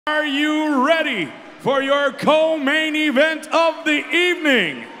Are you ready for your co-main event of the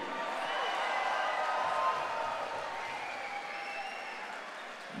evening?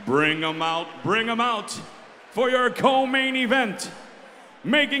 Bring 'em out for your co-main event.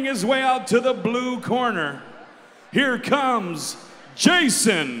 Making his way out to the blue corner, here comes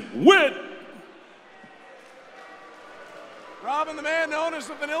Jason Witt. Robin, the man known as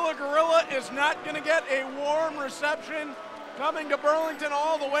the Vanilla Gorilla, is not going to get a warm reception coming to Burlington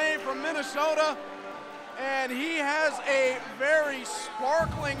all the way from Minnesota. And he has a very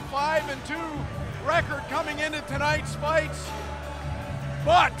sparkling 5-2 record coming into tonight's fights.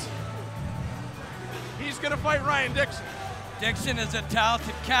 But he's going to fight Ryan Dickson. Dickson is a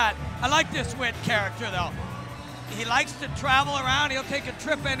talented cat. I like this Witt character, though. He likes to travel around. He'll take a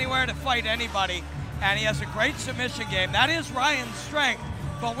trip anywhere to fight anybody. And he has a great submission game. That is Ryan's strength.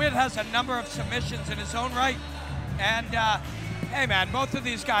 But Witt has a number of submissions in his own right. And, hey, man, both of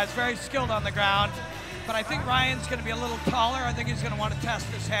these guys very skilled on the ground. But I think Ryan's going to be a little taller. I think he's going to want to test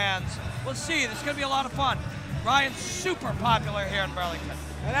his hands. We'll see. This is going to be a lot of fun. Ryan's super popular here in Burlington.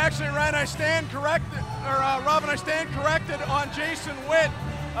 And actually, Ryan, Robin, I stand corrected on Jason Witt.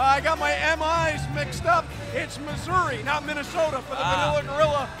 I got my MIs mixed up. It's Missouri, not Minnesota, for the Vanilla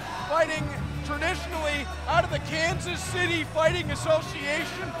Gorilla, fighting traditionally out of the Kansas City Fighting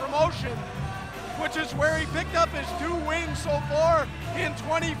Association promotion, which is where he picked up his 2 wins so far in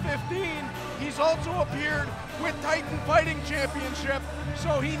 2015. He's also appeared with Titan Fighting Championship,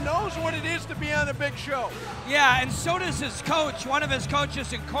 so he knows what it is to be on a big show. Yeah, and so does his coach, one of his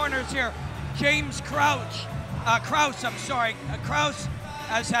coaches in corners here, James Krause. Krause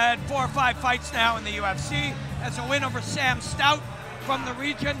has had 4 or 5 fights now in the UFC, has a win over Sam Stout from the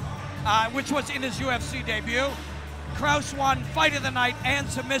region, which was in his UFC debut. Krause won fight of the night and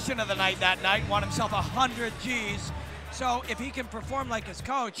submission of the night that night, won himself 100 Gs. So if he can perform like his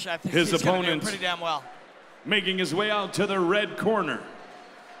coach, I think he's going to do pretty damn well. Making his way out to the red corner.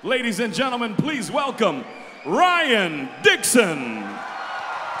 Ladies and gentlemen, please welcome Ryan Dickson.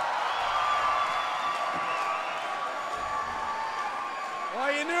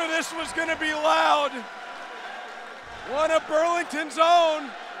 Well, you knew this was going to be loud. One of Burlington's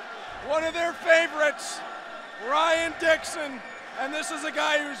own, one of their favorites, Ryan Dickson. And this is a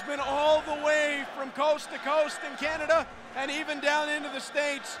guy who's been all the way from coast to coast in Canada and even down into the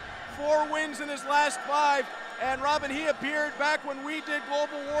States. 4 wins in his last 5. And Robin, he appeared back when we did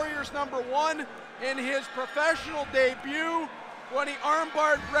Global Warriors #1 in his professional debut when he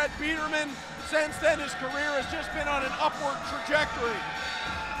armbarred Brett Biederman. Since then, his career has just been on an upward trajectory.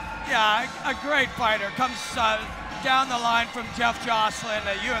 Yeah, a great fighter. Comes down the line from Jeff Jocelyn,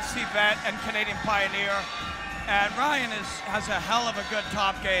 a UFC vet and Canadian pioneer. And Ryan has a hell of a good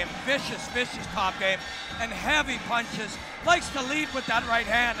top game, vicious top game, and heavy punches. Likes to lead with that right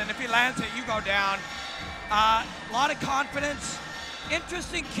hand, and if he lands it, you go down. A lot of confidence.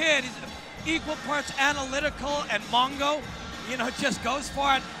 Interesting kid. He's equal parts analytical and Mongo. You know, just goes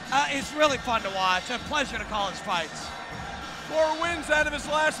for it. It's really fun to watch. A pleasure to call his fights. 4 wins out of his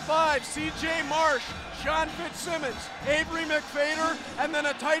last 5. C.J. Marsh, Sean Fitzsimmons, Avery McFader, and then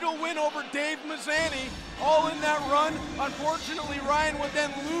a title win over Dave Mazzani, all in that run. Unfortunately, Ryan would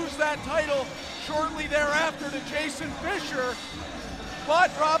then lose that title shortly thereafter to Jason Fisher.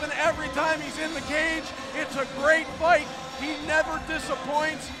 But Robin, every time he's in the cage, it's a great fight. He never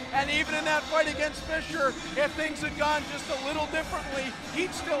disappoints, and even in that fight against Fisher, if things had gone just a little differently,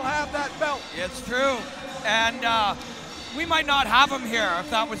 he'd still have that belt. It's true, and we might not have him here if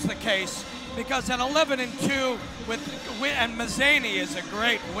that was the case, because at 11-2 and Mazzani is a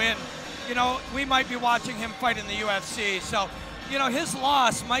great win. You know, we might be watching him fight in the UFC, so, you know, his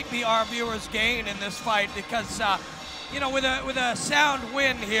loss might be our viewers' gain in this fight because, you know, with a sound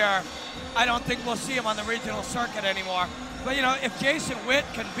win here, I don't think we'll see him on the regional circuit anymore. But, you know, if Jason Witt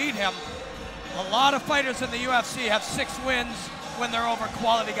can beat him, a lot of fighters in the UFC have 6 wins when they're over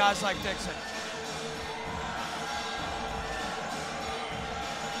quality guys like Dickson.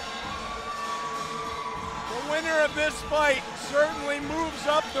 The winner of this fight certainly moves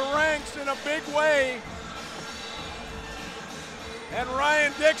up the ranks in a big way. And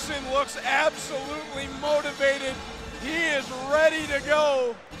Ryan Dickson looks absolutely motivated. He is ready to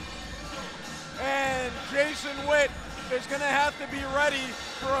go. And Jason Witt is going to have to be ready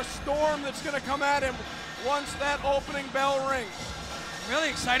for a storm that's going to come at him once that opening bell rings. I'm really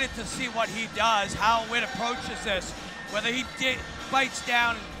excited to see what he does, how Witt approaches this, whether he bites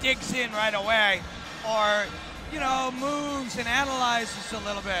down and digs in right away, or, you know, moves and analyzes a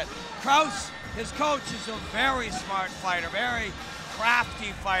little bit. Krause, his coach, is a very smart fighter, very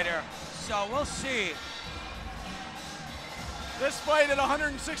crafty fighter. So we'll see. This fight at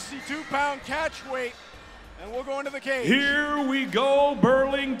 162-pound catch weight, and we'll go into the cage. Here we go,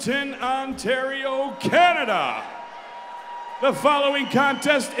 Burlington, Ontario, Canada. The following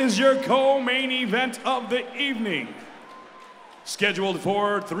contest is your co-main event of the evening. Scheduled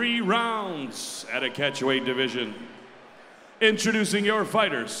for 3 rounds at a catchweight division. Introducing your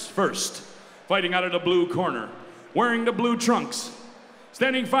fighters. First, fighting out of the blue corner, wearing the blue trunks,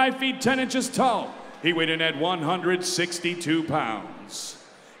 standing 5 feet 10 inches tall. He weighed in at 162 pounds.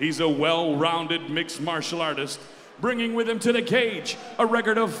 He's a well-rounded mixed martial artist, bringing with him to the cage a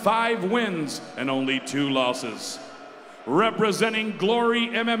record of 5 wins and only 2 losses. Representing Glory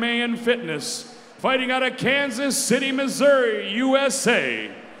MMA and Fitness, fighting out of Kansas City, Missouri, USA.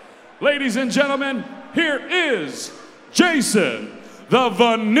 Ladies and gentlemen, here is Jason, the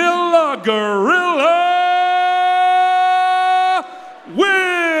Vanilla Gorilla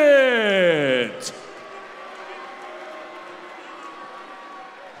Witt.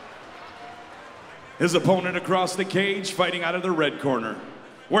 His opponent across the cage, fighting out of the red corner,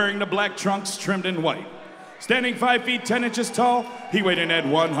 wearing the black trunks trimmed in white. Standing 5 feet 10 inches tall, he weighed in at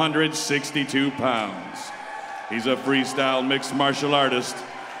 162 pounds. He's a freestyle mixed martial artist,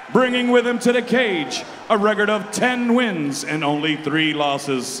 bringing with him to the cage a record of 10 wins and only 3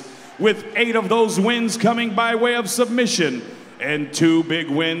 losses, with 8 of those wins coming by way of submission and 2 big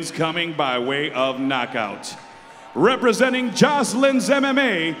wins coming by way of knockout. Representing Jocelyn's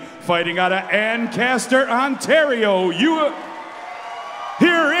MMA, fighting out of Ancaster, Ontario,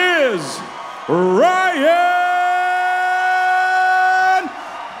 here is Ryan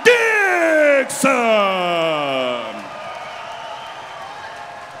Dickson.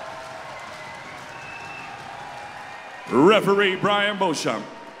 Referee Brian Beauchamp.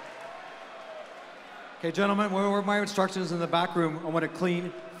 Okay, gentlemen, what were my instructions in the back room? I want a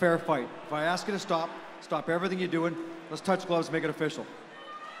clean, fair fight. If I ask you to stop, stop everything you're doing. Let's touch gloves, make it official.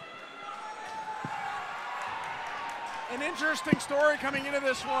 An interesting story coming into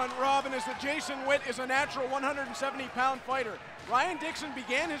this one, Robin, is that Jason Witt is a natural 170-pound fighter. Ryan Dickson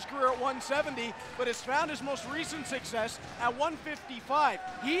began his career at 170, but has found his most recent success at 155.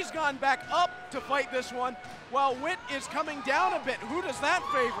 He's gone back up to fight this one, while Witt is coming down a bit. Who does that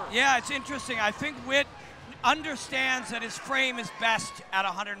favor? Yeah, it's interesting. I think Witt understands that his frame is best at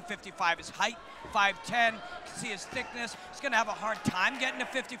 155. His height, 5'10", you can see his thickness. He's gonna have a hard time getting to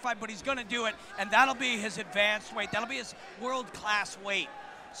 55, but he's gonna do it, and that'll be his advanced weight. That'll be his world-class weight.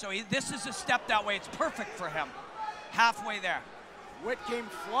 So this is a step that way. It's perfect for him. Halfway there. Witt came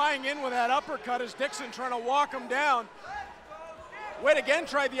flying in with that uppercut as Dickson trying to walk him down. Witt again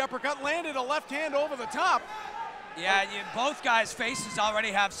tried the uppercut, landed a left hand over the top. Yeah, both guys' faces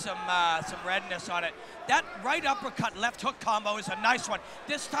already have some redness on it. That right uppercut, left hook combo is a nice one.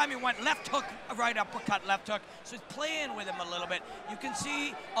 This time he went left hook, right uppercut, left hook. So he's playing with him a little bit. You can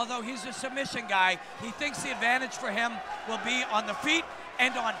see, although he's a submission guy, he thinks the advantage for him will be on the feet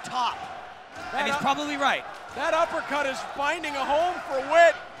and on top. And he's probably right. That uppercut is finding a home for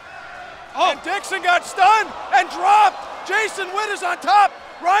Witt. Oh. And Dickson got stunned and dropped. Jason Witt is on top.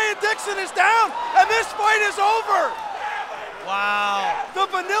 Ryan Dickson is down, and this fight is over. Wow. The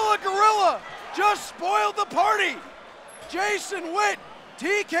Vanilla Gorilla just spoiled the party. Jason Witt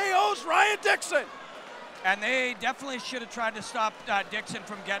TKOs Ryan Dickson. And they definitely should have tried to stop Dickson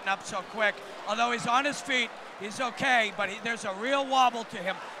from getting up so quick. Although he's on his feet, he's okay, but there's a real wobble to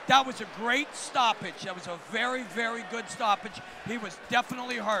him. That was a great stoppage. That was a very, very good stoppage. He was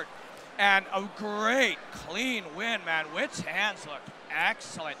definitely hurt. And a great, clean win, man. Witt's hands looked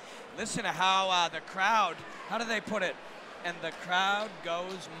excellent. Listen to how the crowd, how do they put it? And the crowd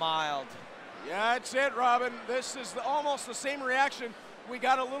goes mild. Yeah, that's it, Robin. This is almost the same reaction we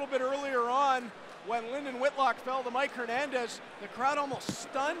got a little bit earlier on when Lyndon Whitlock fell to Mike Hernandez. The crowd almost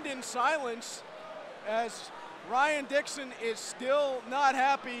stunned in silence as Ryan Dickson is still not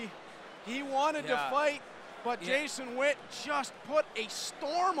happy. He wanted to fight, but Jason Witt just put a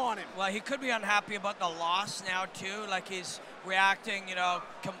storm on him. Well, he could be unhappy about the loss now, too. Like he's reacting, you know,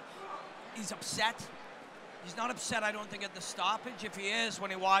 he's upset. He's not upset, I don't think, at the stoppage. If he is, when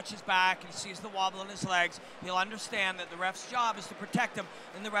he watches back and sees the wobble in his legs, he'll understand that the ref's job is to protect him,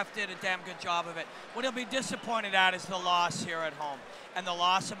 and the ref did a damn good job of it. What he'll be disappointed at is the loss here at home and the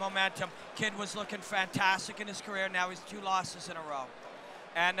loss of momentum. Kid was looking fantastic in his career. Now he's 2 losses in a row,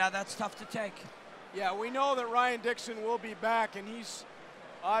 and that's tough to take. Yeah, we know that Ryan Dickson will be back, and he's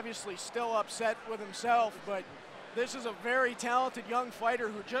obviously still upset with himself, but this is a very talented young fighter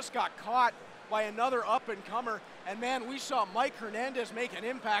who just got caught by another up-and-comer. And man, we saw Mike Hernandez make an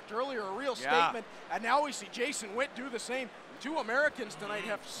impact earlier, a real statement, and now we see Jason Witt do the same. 2 Americans tonight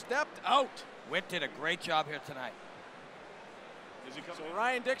have stepped out. Witt did a great job here tonight. So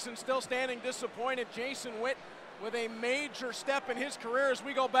Ryan Dickson still standing disappointed. Jason Witt with a major step in his career as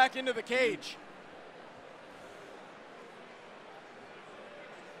we go back into the cage.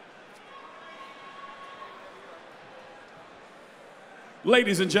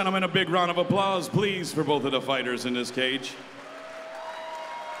 Ladies and gentlemen, a big round of applause, please, for both of the fighters in this cage.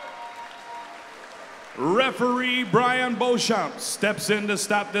 Referee Brian Beauchamp steps in to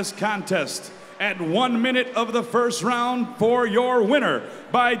stop this contest at 1 minute of the first round for your winner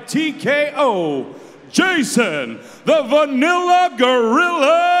by TKO, Jason the Vanilla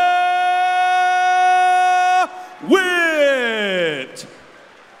Gorilla Witt.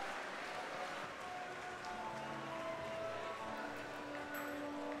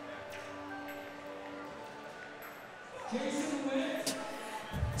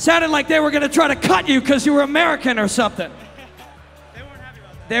 Sounded like they were going to try to cut you because you were American or something.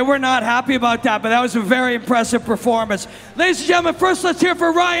 They were not happy about that, but that was a very impressive performance. Ladies and gentlemen, first let's hear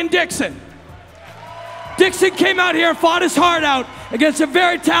for Ryan Dickson. Dickson came out here and fought his heart out against a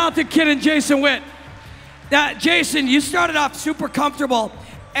very talented kid in Jason Witt. Now, Jason, you started off super comfortable,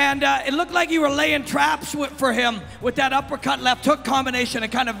 and it looked like you were laying traps for him with that uppercut left hook combination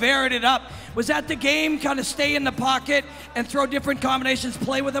and kind of varied it up. Was that the game, kind of stay in the pocket and throw different combinations,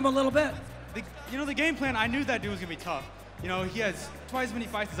 play with him a little bit? The game plan, I knew that dude was going to be tough. He has twice as many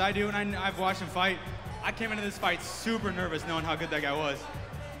fights as I do, and I've watched him fight. I came into this fight super nervous knowing how good that guy was.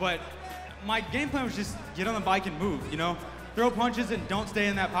 But my game plan was just get on the bike and move, Throw punches and don't stay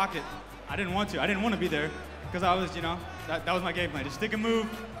in that pocket. I didn't want to. I didn't want to be there because I was, that was my game plan. Just stick and move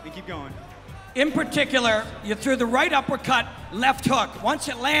and keep going. In particular, you threw the right uppercut, left hook. Once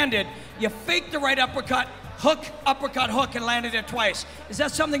it landed, you faked the right uppercut, hook, uppercut, hook, and landed it twice. Is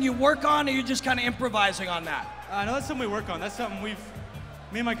that something you work on, or are you just kind of improvising on that? No, that's something we work on. That's something me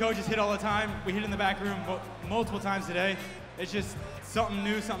and my coaches hit all the time. We hit in the back room multiple times today. It's just something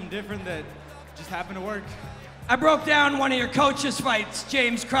new, something different that just happened to work. I broke down one of your coaches' fights,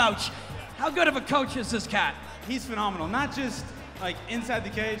 James Crouch. How good of a coach is this cat? He's phenomenal. Not just like inside the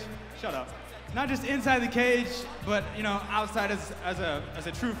cage. Shut up. Not just inside the cage, but outside as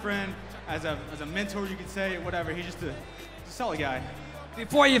a true friend, as a mentor, you could say, whatever. He's just a solid guy.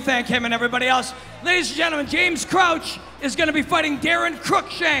 Before you thank him and everybody else, ladies and gentlemen, James Crouch is going to be fighting Darren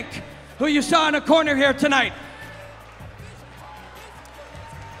Cruikshank, who you saw in the corner here tonight.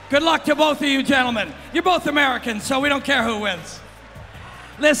 Good luck to both of you gentlemen. You're both Americans, so we don't care who wins.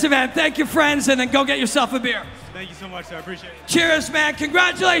 Listen, man, thank you, friends, and then go get yourself a beer. Thank you so much, sir. I appreciate it. Cheers, man.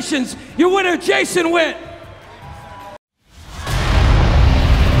 Congratulations. Your winner, Jason Witt.